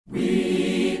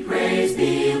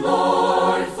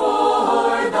Lord,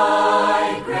 for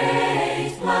thy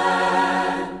great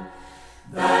plan,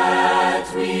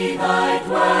 that we thy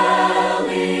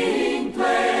dwelling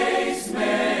place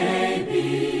may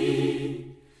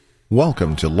be.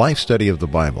 Welcome to Life Study of the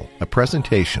Bible, a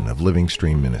presentation of Living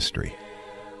Stream Ministry.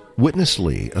 Witness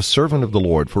Lee, a servant of the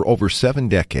Lord for over 7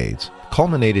 decades,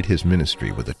 culminated his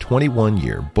ministry with a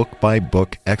 21-year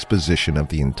book-by-book exposition of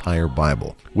the entire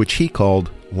Bible, which he called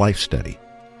Life Study.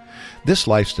 This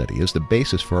Life Study is the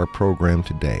basis for our program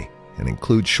today and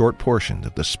includes short portions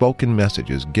of the spoken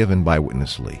messages given by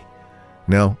Witness Lee.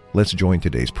 Now, let's join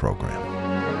today's program.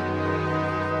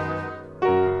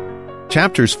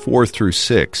 Chapters 4 through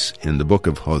 6 in the book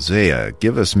of Hosea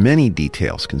give us many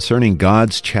details concerning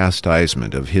God's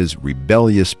chastisement of his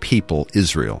rebellious people,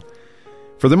 Israel.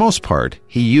 For the most part,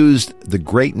 he used the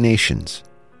great nations,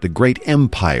 the great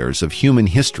empires of human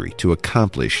history to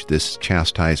accomplish this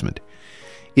chastisement.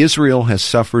 Israel has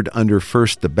suffered under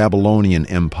first the Babylonian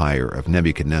Empire of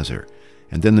Nebuchadnezzar,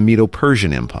 and then the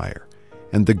Medo-Persian Empire,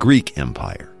 and the Greek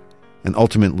Empire, and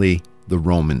ultimately the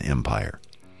Roman Empire.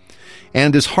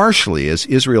 And as harshly as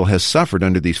Israel has suffered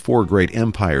under these 4 great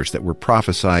empires that were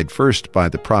prophesied first by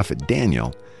the prophet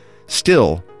Daniel,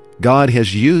 still God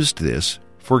has used this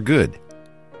for good,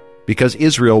 because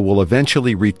Israel will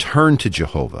eventually return to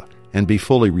Jehovah and be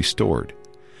fully restored.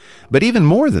 But even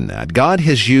more than that, God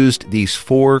has used these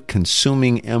 4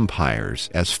 consuming empires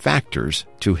as factors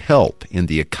to help in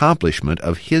the accomplishment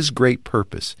of his great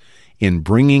purpose in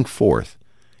bringing forth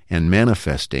and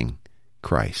manifesting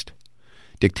Christ.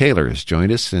 Dick Taylor has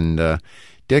joined us, and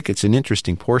Dick, it's an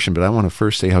interesting portion, but I want to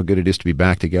first say how good it is to be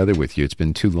back together with you. It's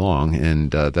been too long,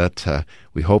 and that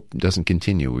we hope doesn't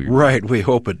continue. Right, we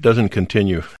hope it doesn't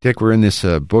continue. Dick, we're in this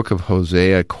book of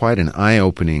Hosea, quite an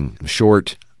eye-opening,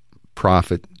 short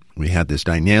prophet. We had this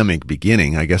dynamic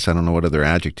beginning. I guess I don't know what other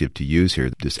adjective to use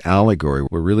here. This allegory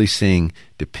we're really seeing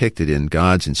depicted in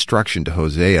God's instruction to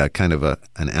Hosea, kind of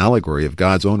an allegory of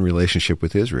God's own relationship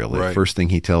with Israel. Right. The first thing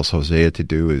he tells Hosea to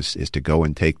do is to go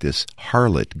and take this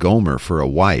harlot, Gomer, for a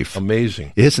wife.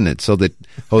 Amazing. Isn't it? So that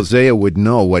Hosea would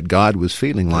know what God was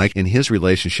feeling like in his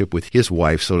relationship with his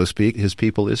wife, so to speak, his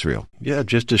people Israel. Yeah,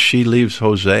 just as she leaves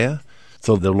Hosea,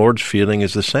 so the Lord's feeling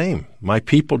is the same. My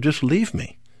people just leave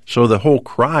me. So the whole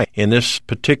cry in this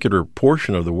particular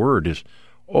portion of the word is,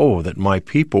 oh, that my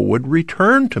people would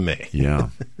return to me. Yeah.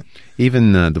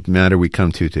 Even the matter we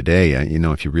come to today,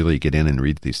 if you really get in and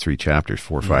read these 3 chapters,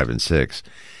 4, 5, and 6,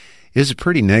 is a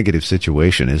pretty negative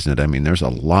situation, isn't it? I mean, there's a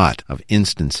lot of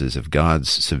instances of God's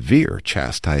severe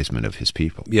chastisement of his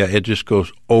people. Yeah, it just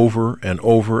goes over and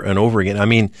over and over again. I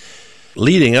mean,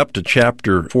 leading up to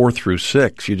chapter 4 through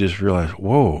 6, you just realize,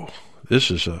 whoa,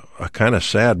 this is a kind of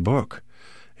sad book.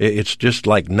 It's just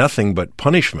like nothing but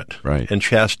punishment and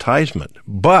chastisement.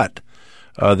 But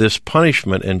this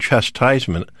punishment and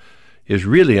chastisement is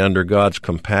really under God's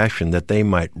compassion that they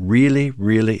might really,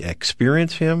 really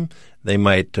experience him. They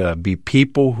might be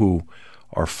people who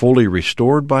are fully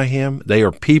restored by him. They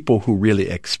are people who really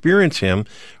experience him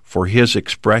for his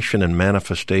expression and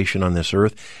manifestation on this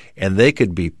earth. And they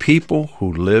could be people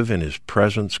who live in his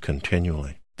presence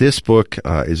continually. This book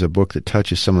is a book that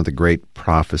touches some of the great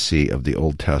prophecy of the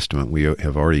Old Testament. We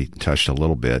have already touched a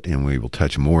little bit, and we will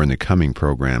touch more in the coming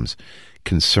programs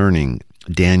concerning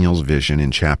Daniel's vision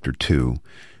in chapter 2,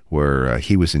 where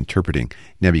he was interpreting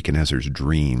Nebuchadnezzar's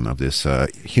dream of this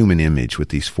human image with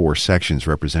these 4 sections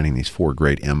representing these 4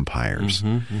 great empires.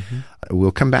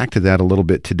 We'll come back to that a little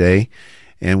bit today.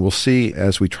 And we'll see,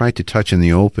 as we try to touch in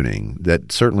the opening,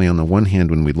 that certainly on the one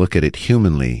hand, when we look at it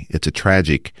humanly, it's a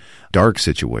tragic, dark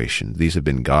situation. These have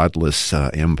been godless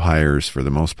empires, for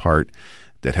the most part,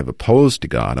 that have opposed to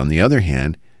God. On the other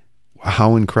hand,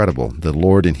 how incredible the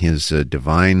Lord in his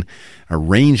divine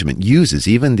arrangement uses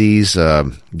even these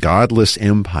godless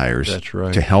empires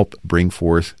to help bring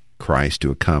forth Christ to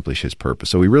accomplish his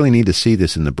purpose. So we really need to see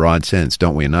this in the broad sense,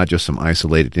 don't we? And not just some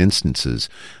isolated instances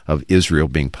of Israel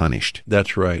being punished.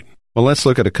 That's right. Well, let's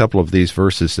look at a couple of these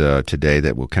verses today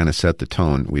that will kind of set the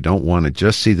tone. We don't want to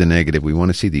just see the negative. We want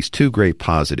to see these 2 great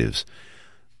positives.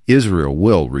 Israel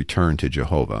will return to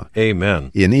Jehovah.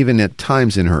 Amen. And even at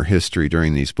times in her history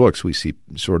during these books, we see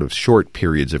sort of short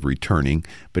periods of returning,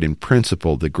 but in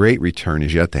principle, the great return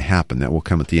is yet to happen. That will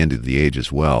come at the end of the age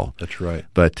as well. That's right.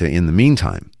 But in the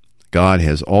meantime, God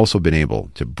has also been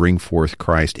able to bring forth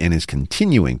Christ and is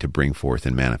continuing to bring forth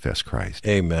and manifest Christ.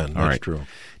 Amen. That's true.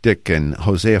 Dick, in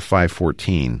Hosea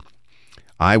 5:14,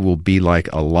 I will be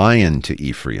like a lion to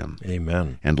Ephraim.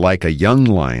 Amen. And like a young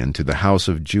lion to the house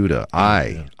of Judah.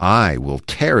 I will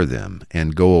tear them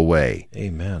and go away.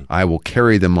 Amen. I will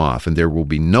carry them off, and there will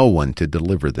be no one to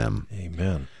deliver them.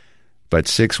 Amen. But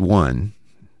 6:1,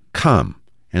 come,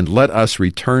 and let us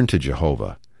return to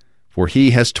Jehovah, for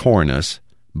he has torn us,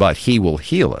 but he will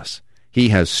heal us. He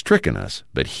has stricken us,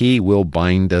 but he will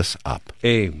bind us up.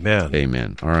 Amen.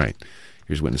 Amen. All right.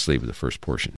 Here's Witness Lee with the first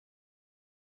portion.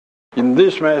 In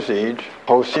this message,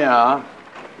 Hosea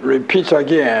repeats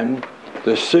again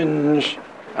the sins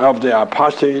of the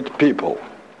apostate people,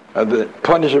 the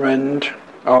punishment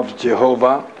of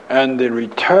Jehovah, and the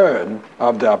return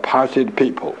of the apostate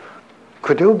people.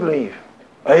 Could you believe?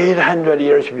 800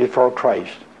 years before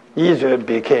Christ, Israel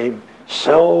became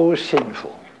so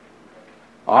sinful.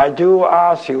 I do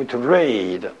ask you to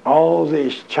read all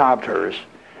these chapters,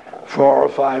 4,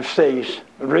 5, 6,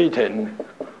 written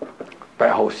by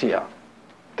Hosea.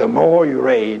 The more you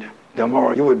read, the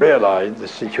more you would realize the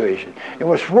situation. It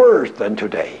was worse than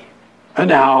today. And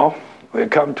now we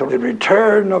come to the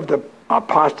return of the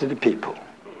apostate people.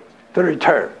 The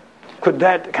return. Could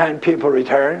that kind of people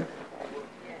return?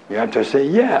 You have to say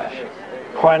yes.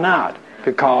 Why not?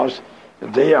 Because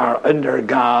they are under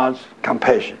God's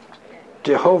compassion.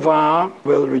 Jehovah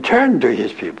will return to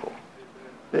his people.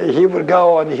 He will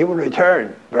go and he will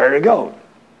return. Very good.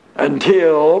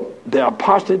 Until the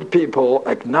apostate people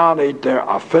acknowledge their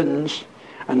offense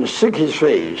and seek his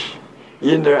face.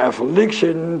 In their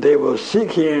affliction, they will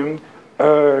seek him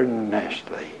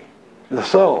earnestly.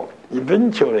 So,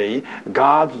 eventually,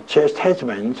 God's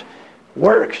chastisement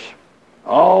works.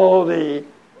 All the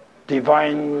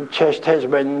divine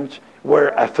chastisements were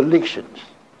afflictions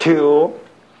to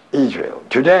Israel.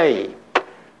 Today,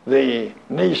 the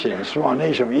nation, small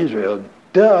nation of Israel,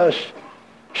 does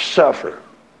suffer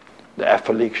the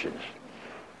afflictions.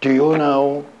 Do you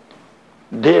know,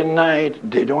 day and night,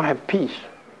 they don't have peace.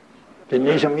 The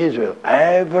nation of Israel,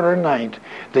 every night,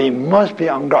 they must be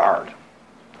on guard.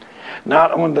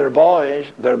 Not only their boys,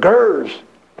 their girls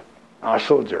are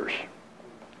soldiers.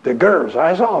 The girls,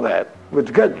 I saw that,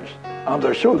 with guns on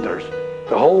their shoulders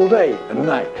the whole day and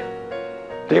night.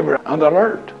 They were on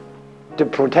alert to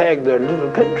protect their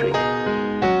little country.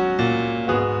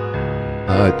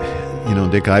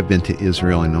 Dick, I've been to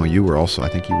Israel. I know you were also. I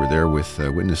think you were there with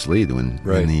Witness Lee in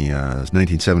the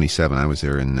 1977. I was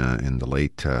there in the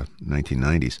late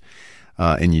 1990s.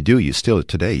 And you still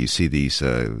today, you see these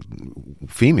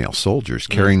female soldiers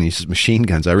carrying these machine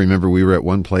guns. I remember we were at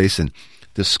one place and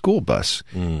the school bus,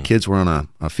 kids were on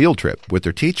a field trip with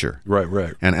their teacher.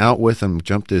 Right. And out with them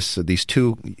jumped these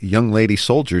two young lady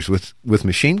soldiers with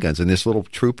machine guns and this little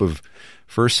troop of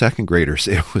first, second graders.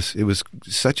 It was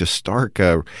such a stark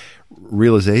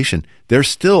realization. They're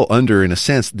still under, in a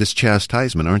sense, this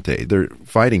chastisement, aren't they? They're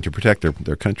fighting to protect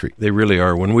their country. They really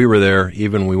are. When we were there,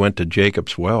 even we went to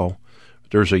Jacob's Well,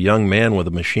 there's a young man with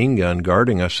a machine gun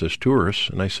guarding us as tourists.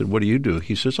 And I said, what do you do?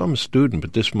 He says, I'm a student,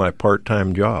 but this is my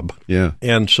part-time job. Yeah.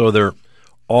 And so they're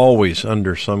always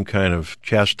under some kind of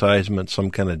chastisement,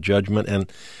 some kind of judgment. And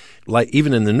like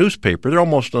even in the newspaper, they're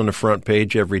almost on the front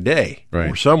page every day. Right.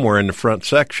 Or somewhere in the front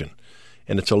section.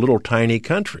 And it's a little tiny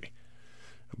country,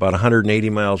 about 180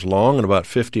 miles long and about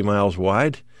 50 miles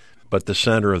wide, but the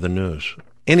center of the news.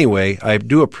 Anyway, I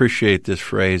do appreciate this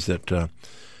phrase that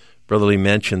Brother Lee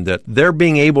mentioned, that their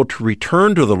being able to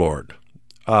return to the Lord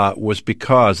was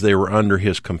because they were under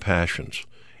his compassions.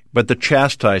 But the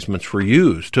chastisements were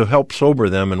used to help sober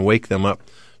them and wake them up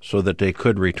so that they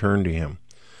could return to him.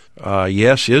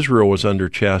 Yes, Israel was under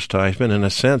chastisement. In a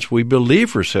sense, we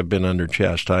believers have been under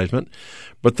chastisement.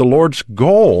 But the Lord's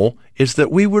goal is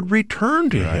that we would return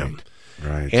to him.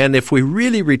 Right. And if we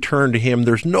really return to him,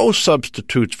 there's no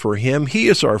substitutes for him. He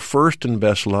is our first and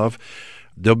best love.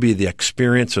 There'll be the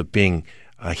experience of being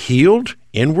healed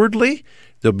inwardly.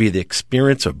 There'll be the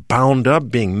experience of bound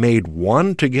up, being made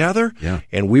one together. Yeah.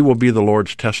 And we will be the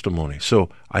Lord's testimony. So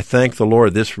I thank the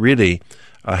Lord. This really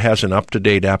has an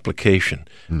up-to-date application.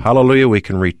 Hallelujah, we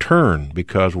can return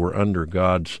because we're under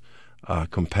God's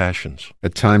compassions.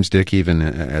 At times, Dick, even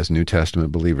as New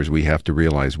Testament believers, we have to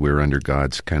realize we're under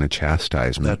God's kind of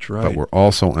chastisement. That's right. But we're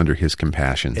also under his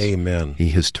compassions. Amen. He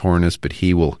has torn us, but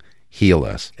he will heal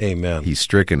us. Amen. He's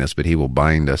stricken us, but he will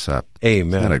bind us up.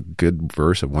 Amen. Isn't that a good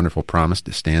verse, a wonderful promise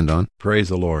to stand on? Praise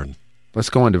the Lord. Let's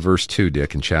go on to verse 2,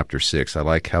 Dick, in chapter 6. I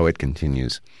like how it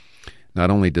continues. Not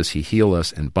only does he heal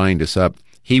us and bind us up,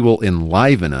 he will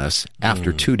enliven us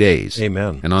after 2 days.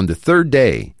 Amen. And on the third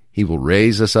day, he will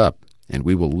raise us up, and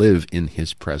we will live in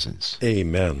his presence.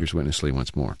 Amen. Here's Witness Lee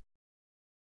once more.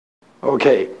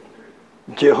 Okay.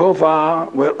 Jehovah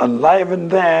will enliven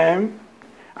them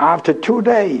after 2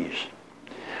 days.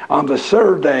 On the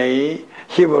third day,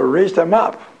 he will raise them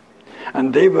up,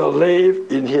 and they will live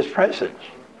in his presence.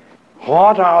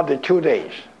 What are the 2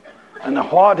 days? And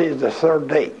what is the third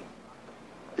day?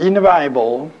 In the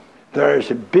Bible, there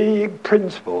is a big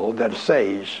principle that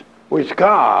says, with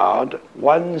God,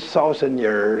 1,000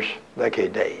 years like a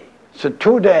day. So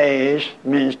 2 days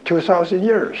means 2,000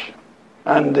 years.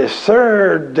 And the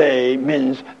third day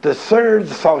means the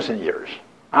 3,000 years.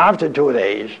 After 2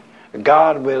 days,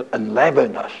 God will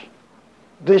enliven us.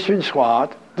 This means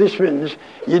what? This means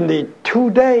in the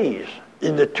 2 days,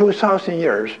 in the 2,000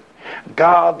 years,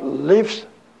 God leaves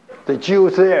the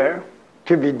Jews there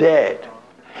to be dead.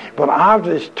 But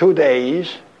after these 2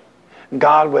 days,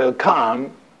 God will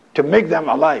come to make them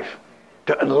alive,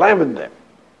 to enliven them.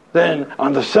 Then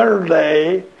on the third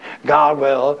day, God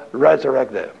will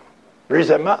resurrect them, raise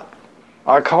them up.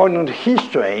 According to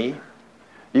history,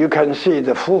 you can see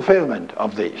the fulfillment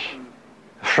of this.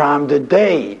 From the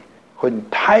day when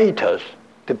Titus,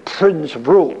 the Prince of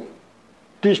Rome,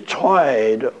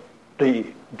 destroyed the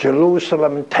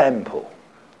Jerusalem temple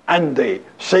and the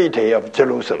city of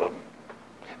Jerusalem,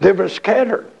 they were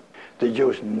scattered. The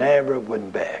Jews never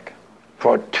went back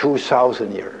for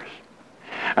 2,000 years.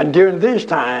 And during this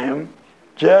time,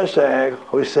 just as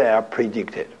Hosea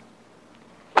predicted,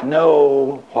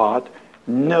 no what?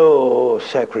 No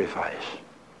sacrifice.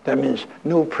 That means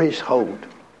no priesthood,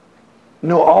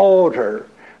 no altar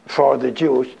for the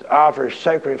Jews to offer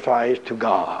sacrifice to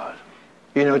God.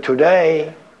 You know,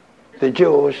 today, the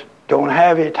Jews don't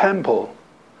have a temple.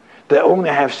 They only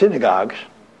have synagogues.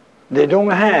 They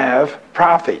don't have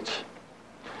prophets.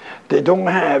 They don't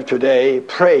have today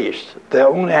priests. They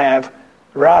only have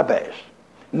rabbis.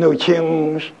 No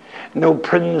kings, no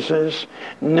princes,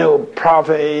 no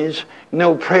prophets,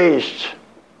 no priests.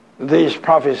 This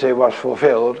prophecy was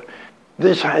fulfilled.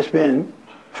 This has been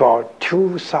for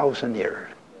 2,000 years.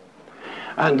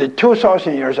 And the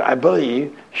 2,000 years, I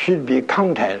believe, should be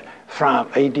counted from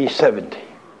AD 70,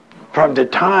 from the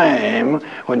time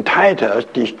when Titus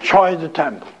destroyed the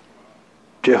temple.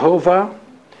 Jehovah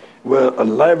will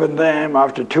enliven them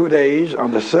after 2 days.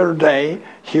 On the third day,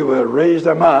 he will raise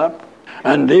them up,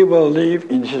 and they will live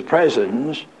in his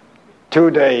presence.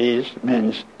 2 days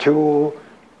means 2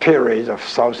 periods of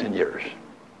 1,000 years.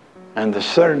 And the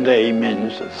third day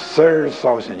means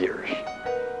 3,000 years.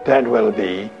 That will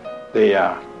be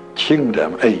the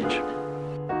kingdom age.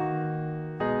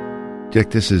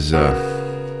 Dick, this is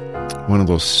one of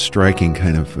those striking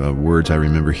kind of words I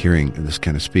remember hearing, this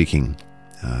kind of speaking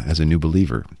as a new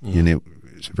believer. And it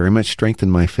very much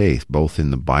strengthened my faith, both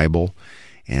in the Bible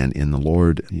and in the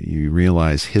Lord. You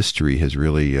realize history has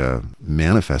really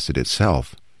manifested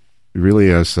itself,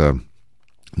 really as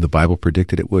the Bible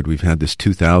predicted it would. We've had this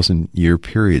 2,000-year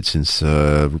period since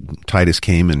Titus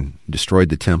came and destroyed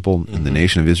the temple, and the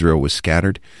nation of Israel was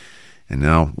scattered. And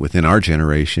now, within our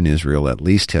generation, Israel at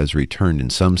least has returned in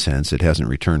some sense. It hasn't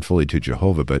returned fully to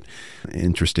Jehovah, but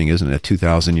interesting, isn't it? A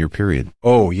 2,000-year period.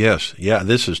 Oh, yes. Yeah,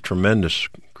 this is tremendous,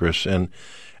 Chris. And,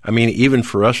 I mean, even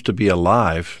for us to be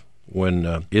alive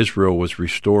when Israel was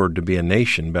restored to be a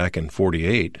nation back in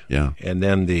 48, and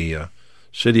then the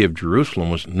city of Jerusalem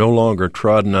was no longer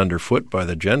trodden underfoot by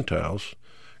the Gentiles,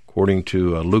 according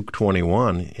to Luke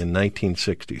 21 in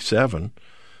 1967,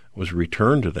 was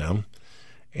returned to them.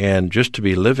 And just to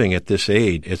be living at this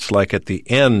age, it's like at the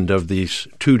end of these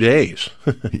 2 days,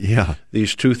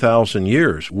 these 2,000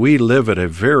 years. We live at a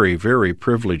very, very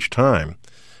privileged time,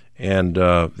 and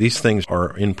these things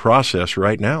are in process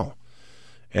right now.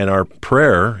 And our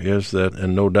prayer is that,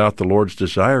 and no doubt the Lord's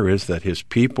desire is that his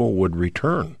people would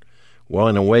return. Well,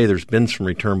 in a way, there's been some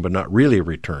return, but not really a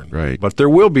return. Right. But there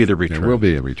will be the return. There will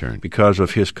be a return. Because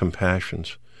of his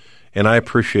compassions. And I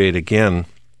appreciate, again,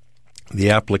 the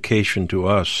application to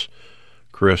us,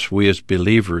 Chris, we as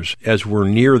believers, as we're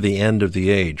near the end of the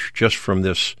age, just from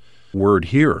this word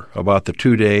here about the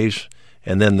 2 days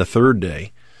and then the third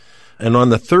day. And on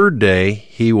the third day,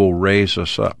 he will raise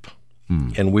us up,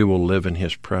 and we will live in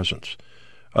his presence.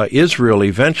 Israel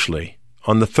eventually,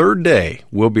 on the third day,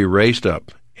 will be raised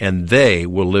up, and they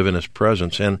will live in his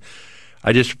presence. And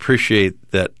I just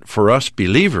appreciate that for us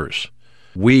believers,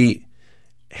 we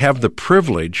have the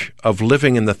privilege of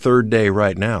living in the third day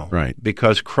right now. Right.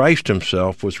 Because Christ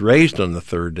himself was raised on the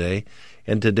third day,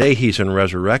 and today he's in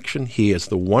resurrection. He is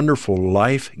the wonderful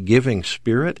life-giving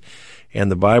Spirit,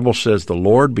 and the Bible says, the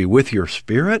Lord be with your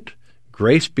spirit,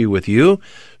 grace be with you.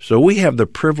 So we have the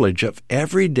privilege of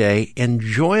every day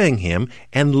enjoying him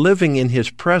and living in his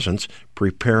presence,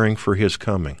 preparing for his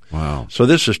coming. Wow. So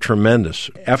this is tremendous.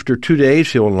 After 2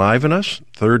 days, he'll enliven us.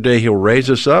 Third day, he'll raise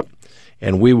us up,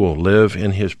 and we will live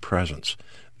in his presence.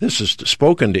 This is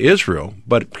spoken to Israel,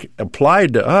 but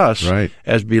applied to us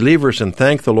as believers, and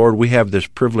thank the Lord we have this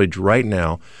privilege right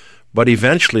now. But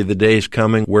eventually the day is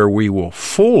coming where we will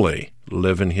fully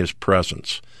live in his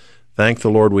presence. Thank the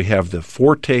Lord we have the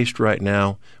foretaste right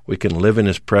now. We can live in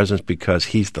His presence because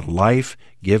He's the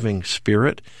life-giving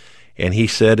Spirit. And He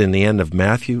said in the end of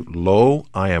Matthew, "Lo,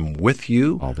 I am with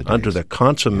you unto the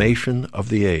consummation of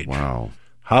the age." Wow.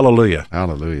 Hallelujah.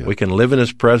 Hallelujah. We can live in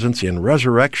His presence in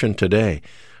resurrection today.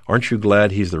 Aren't you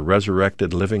glad He's the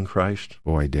resurrected living Christ?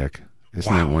 Boy, Dick.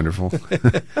 Isn't that wonderful?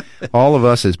 All of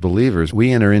us as believers,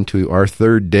 we enter into our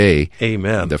third day.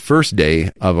 Amen. The first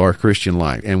day of our Christian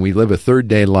life. And we live a third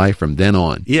day life from then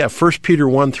on. Yeah, 1 Peter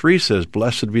 1:3 says,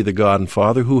 "Blessed be the God and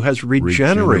Father who has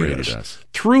regenerated us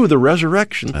through the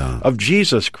resurrection of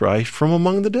Jesus Christ from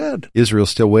among the dead."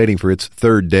 Israel's still waiting for its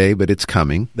third day, but it's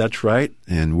coming. That's right.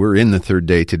 And we're in the third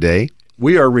day today.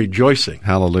 We are rejoicing.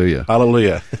 Hallelujah.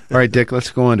 Hallelujah. All right, Dick,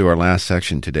 let's go on to our last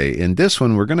section today. In this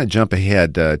one, we're going to jump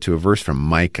ahead to a verse from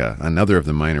Micah, another of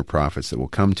the minor prophets that we'll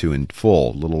come to in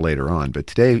full a little later on. But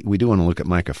today, we do want to look at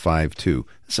Micah 5:2.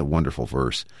 It's a wonderful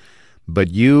verse.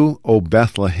 "But you, O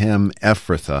Bethlehem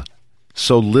Ephrathah,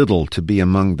 so little to be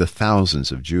among the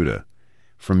thousands of Judah,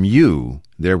 from you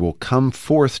there will come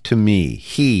forth to me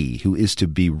he who is to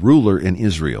be ruler in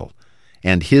Israel,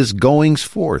 and his goings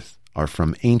forth are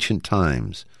from ancient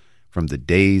times, from the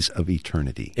days of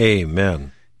eternity."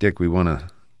 Amen. Dick, we want to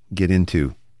get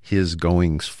into his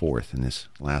goings forth in this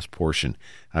last portion.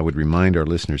 I would remind our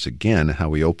listeners again how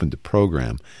we opened the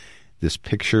program. This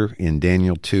picture in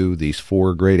Daniel 2, these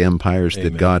four great empires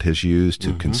that God has used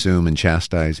to consume and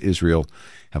chastise Israel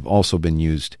have also been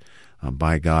used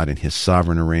by God in His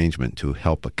sovereign arrangement to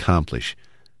help accomplish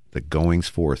the goings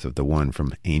forth of the one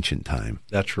from ancient time.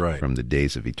 That's right. From the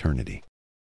days of eternity.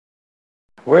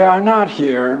 We are not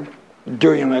here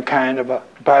doing a kind of a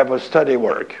Bible study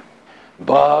work,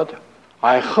 but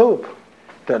I hope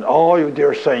that all you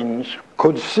dear saints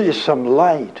could see some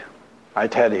light, I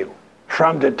tell you,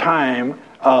 from the time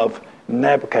of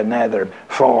Nebuchadnezzar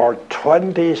for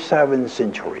 27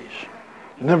 centuries.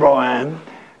 Number one,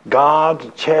 God's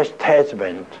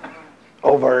chastisement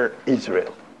over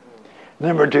Israel.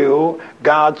 Number two,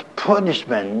 God's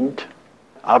punishment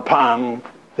upon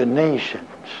the nations.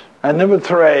 And number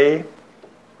three,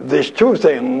 these two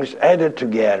things added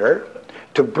together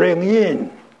to bring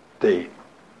in the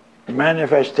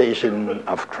manifestation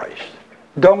of Christ.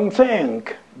 Don't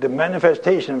think the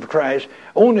manifestation of Christ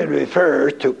only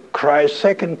refers to Christ's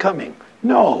second coming.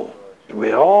 No.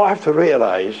 We all have to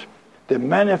realize the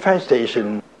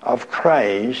manifestation of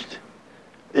Christ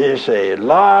is a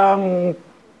long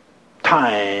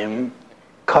time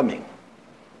coming.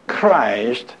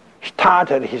 Christ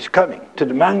started His coming to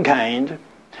the mankind,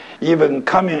 even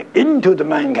coming into the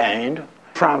mankind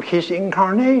from His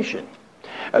incarnation.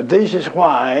 This is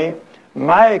why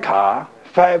Micah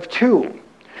 5:2,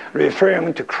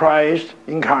 referring to Christ's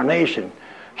incarnation,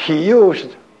 he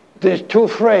used these two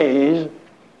phrases,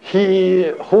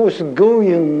 "he whose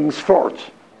goings forth."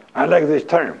 I like this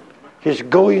term, his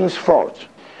goings forth.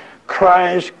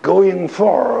 Christ's going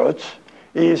forth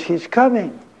is His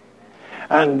coming.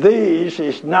 And this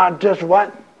is not just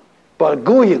what, but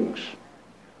goings.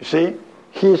 You see,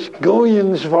 His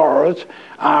goings forth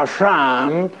are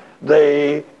from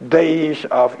the days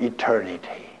of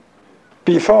eternity.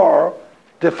 Before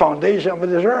the foundation of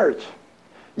this earth,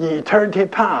 in eternity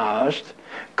past,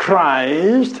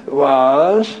 Christ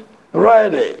was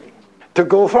ready to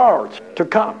go forth, to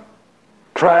come.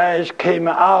 Christ came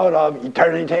out of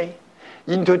eternity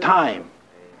into time.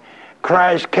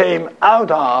 Christ came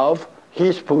out of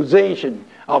His position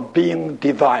of being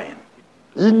divine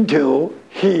into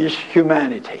His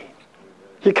humanity.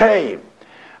 He came,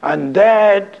 and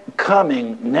that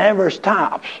coming never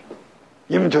stops.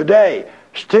 Even today,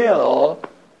 still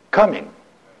coming.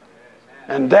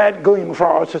 And that going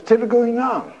forth is still going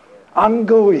on.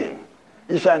 Ongoing.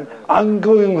 It's an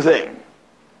ongoing thing.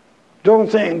 Don't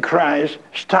think Christ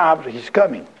stopped His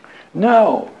coming.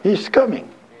 No, He's coming.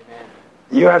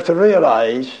 You have to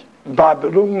realize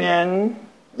Babylonian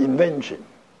invention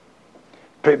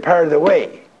prepared the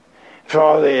way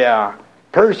for the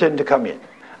Persian to come in.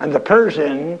 And the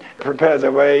Persian prepared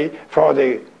the way for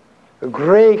the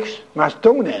Greeks,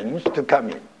 Macedonians to come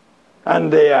in.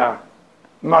 And the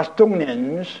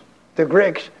Macedonians, the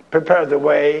Greeks, prepared the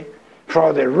way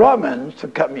for the Romans to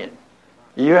come in.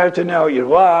 You have to know it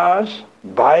was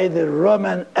by the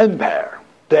Roman Empire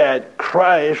that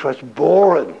Christ was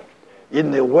born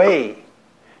in the way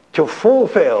to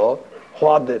fulfill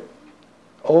what the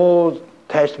Old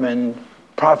Testament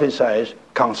prophesies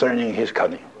concerning His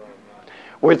coming.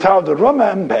 Without the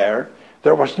Roman Empire,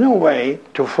 there was no way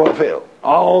to fulfill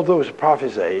all those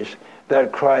prophecies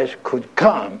that Christ could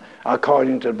come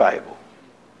according to the Bible.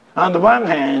 On the one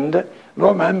hand,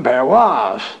 Roman Empire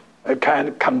was a kind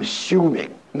of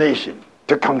consuming. nation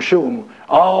to consume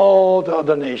all the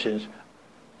other nations,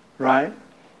 right?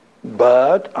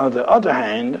 But on the other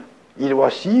hand, it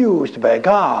was used by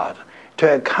God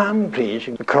to accomplish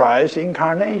Christ's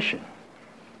incarnation.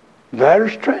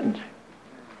 Very strange.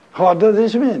 What does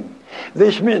this mean?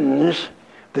 This means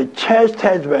the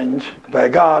chastisement by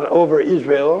God over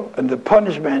Israel and the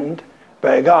punishment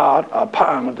by God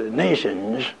upon the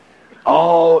nations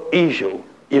all issue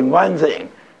in one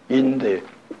thing, in the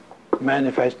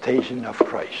manifestation of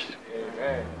Christ.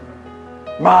 Amen.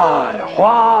 My,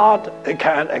 what a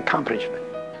kind of accomplishment.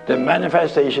 The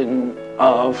manifestation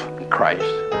of Christ.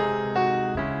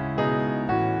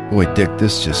 Boy, Dick,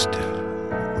 this just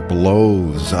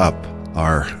blows up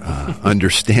our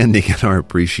understanding and our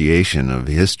appreciation of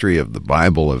the history of the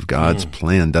Bible, of God's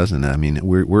plan, doesn't it? I mean,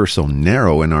 we're so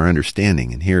narrow in our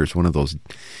understanding, and here's one of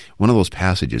those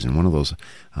passages and one of those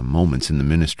moments in the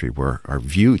ministry where our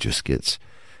view just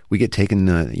we get taken,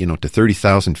 to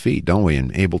 30,000 feet, don't we,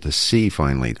 and able to see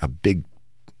finally a big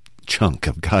chunk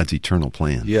of God's eternal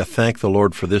plan. Yeah, thank the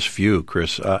Lord for this view,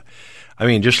 Chris.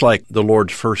 Just like the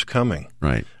Lord's first coming.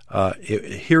 Right.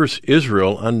 Here's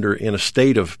Israel in a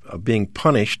state of being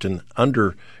punished and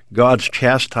under God's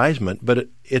chastisement, but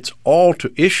it's all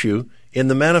to issue in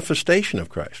the manifestation of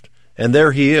Christ. And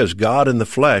there he is, God in the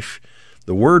flesh.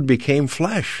 The Word became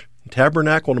flesh,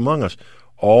 tabernacled among us,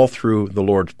 all through the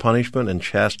Lord's punishment and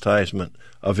chastisement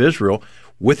of Israel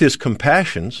with his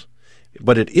compassions,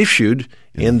 but it issued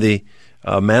in the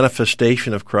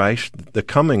manifestation of Christ, the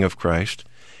coming of Christ.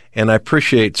 And I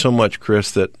appreciate so much,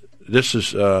 Chris, that this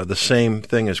is the same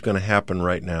thing is going to happen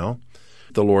right now.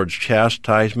 The Lord's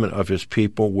chastisement of his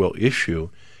people will issue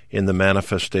in the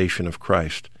manifestation of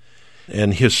Christ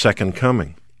and his second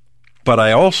coming. But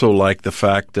I also like the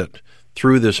fact that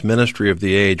through this ministry of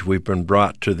the age, we've been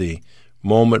brought to the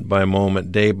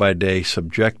moment-by-moment, day-by-day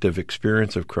subjective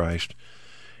experience of Christ,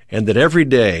 and that every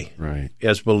day, right,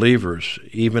 as believers,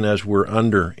 even as we're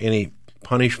under any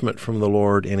punishment from the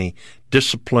Lord, any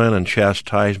discipline and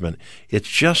chastisement, it's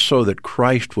just so that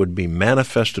Christ would be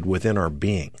manifested within our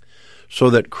being,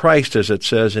 so that Christ, as it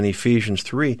says in Ephesians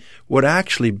 3, would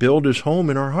actually build his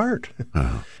home in our heart.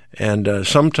 Uh-huh. And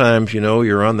sometimes,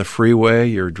 you're on the freeway,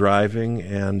 you're driving,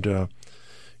 and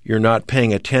you're not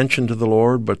paying attention to the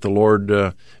Lord, but the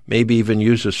Lord maybe even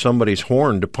uses somebody's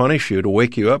horn to punish you, to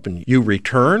wake you up, and you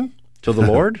return to the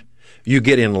Lord. You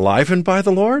get enlivened by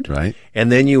the Lord, right,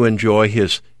 and then you enjoy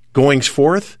his goings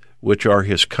forth, which are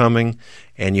his coming,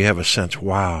 and you have a sense,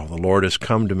 wow, the Lord has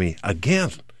come to me again,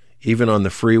 even on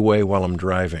the freeway while I'm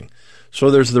driving.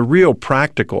 So there's the real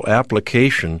practical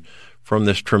application from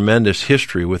this tremendous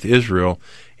history with Israel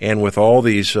and with all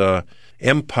these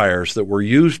empires that were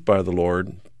used by the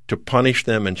Lord to punish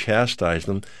them and chastise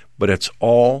them, but it's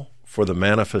all for the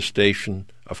manifestation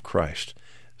of Christ.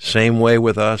 Same way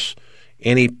with us.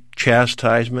 Any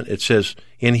chastisement, it says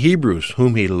in Hebrews,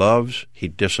 whom he loves, he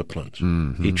disciplines,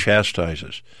 he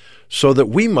chastises, so that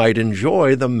we might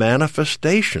enjoy the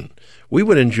manifestation. We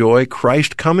would enjoy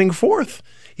Christ coming forth,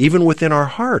 even within our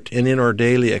heart and in our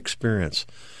daily experience.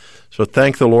 So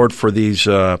thank the Lord for these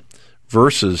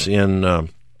verses in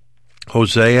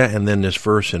Hosea and then this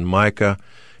verse in Micah.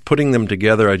 Putting them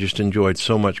together, I just enjoyed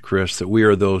so much, Chris, that we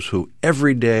are those who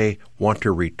every day want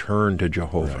to return to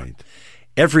Jehovah. Right.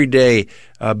 Every day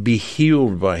be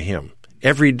healed by him.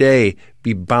 Every day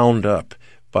be bound up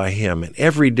by him. And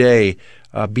every day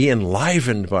be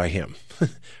enlivened by him.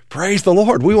 Praise the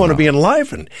Lord. We want to be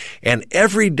enlivened. And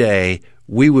every day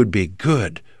we would be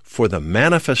good for the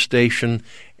manifestation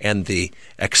and the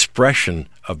expression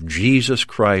of Jesus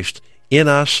Christ in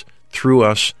us, through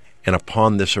us, and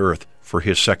upon this earth for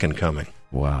his second coming.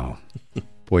 Wow.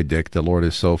 Boy, Dick, the Lord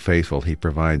is so faithful. He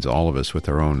provides all of us with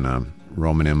our own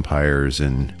Roman empires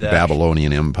and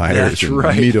Babylonian empires and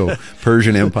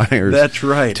Medo-Persian empires. That's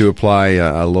right. To apply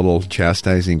a little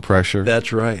chastising pressure.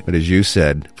 That's right. But as you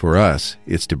said, for us,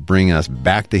 it's to bring us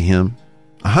back to him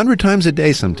 100 times a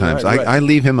day sometimes. Right. I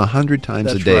leave him 100 times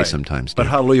That's a day right. sometimes. But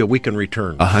hallelujah, we can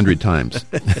return. 100 times.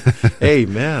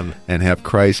 Amen. And have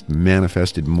Christ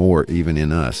manifested more even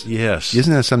in us. Yes.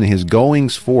 Isn't that something? His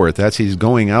goings forth, that's he's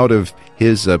going out of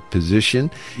his position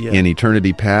in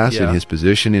eternity past and his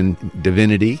position in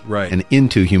divinity and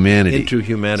into humanity. Into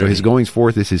humanity. So his goings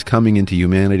forth is his coming into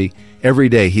humanity. Every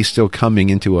day he's still coming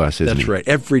into us, isn't he? That's right.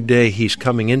 Every day he's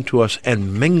coming into us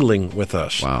and mingling with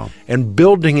us. Wow. And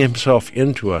building himself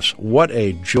into us. What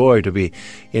a joy to be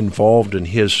involved in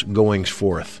his goings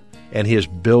forth and his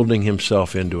building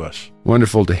himself into us.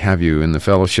 Wonderful to have you in the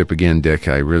fellowship again, Dick.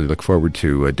 I really look forward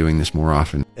to doing this more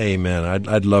often. Amen.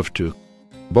 I'd love to.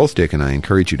 Both Dick and I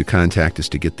encourage you to contact us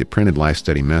to get the printed Life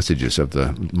Study messages of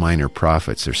the minor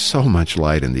prophets. There's so much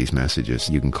light in these messages.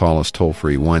 You can call us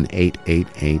toll-free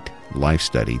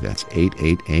 1-888-LIFE-STUDY. That's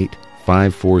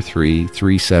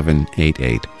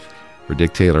 888-543-3788. For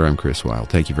Dick Taylor, I'm Chris Wilde.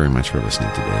 Thank you very much for listening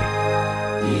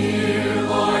today. Dear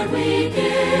Lord, we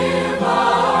give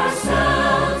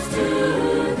ourselves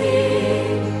to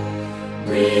Thee.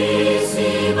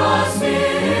 Receive us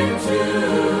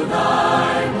into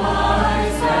Thy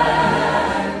wise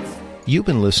hands. You've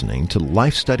been listening to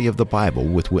Life Study of the Bible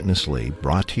with Witness Lee,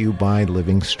 brought to you by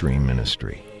Living Stream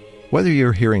Ministry. Whether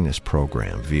you're hearing this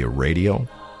program via radio,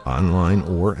 online,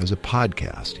 or as a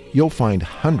podcast, you'll find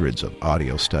hundreds of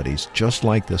audio studies just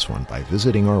like this one by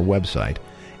visiting our website,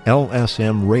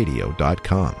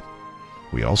 lsmradio.com.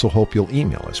 We also hope you'll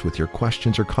email us with your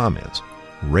questions or comments,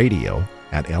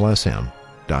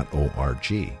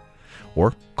 radio@lsm.org,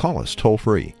 or call us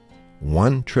toll-free,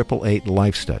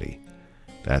 1-888-LIFE-STUDY.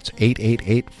 That's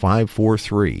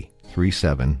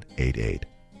 888-543-3788.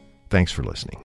 Thanks for listening.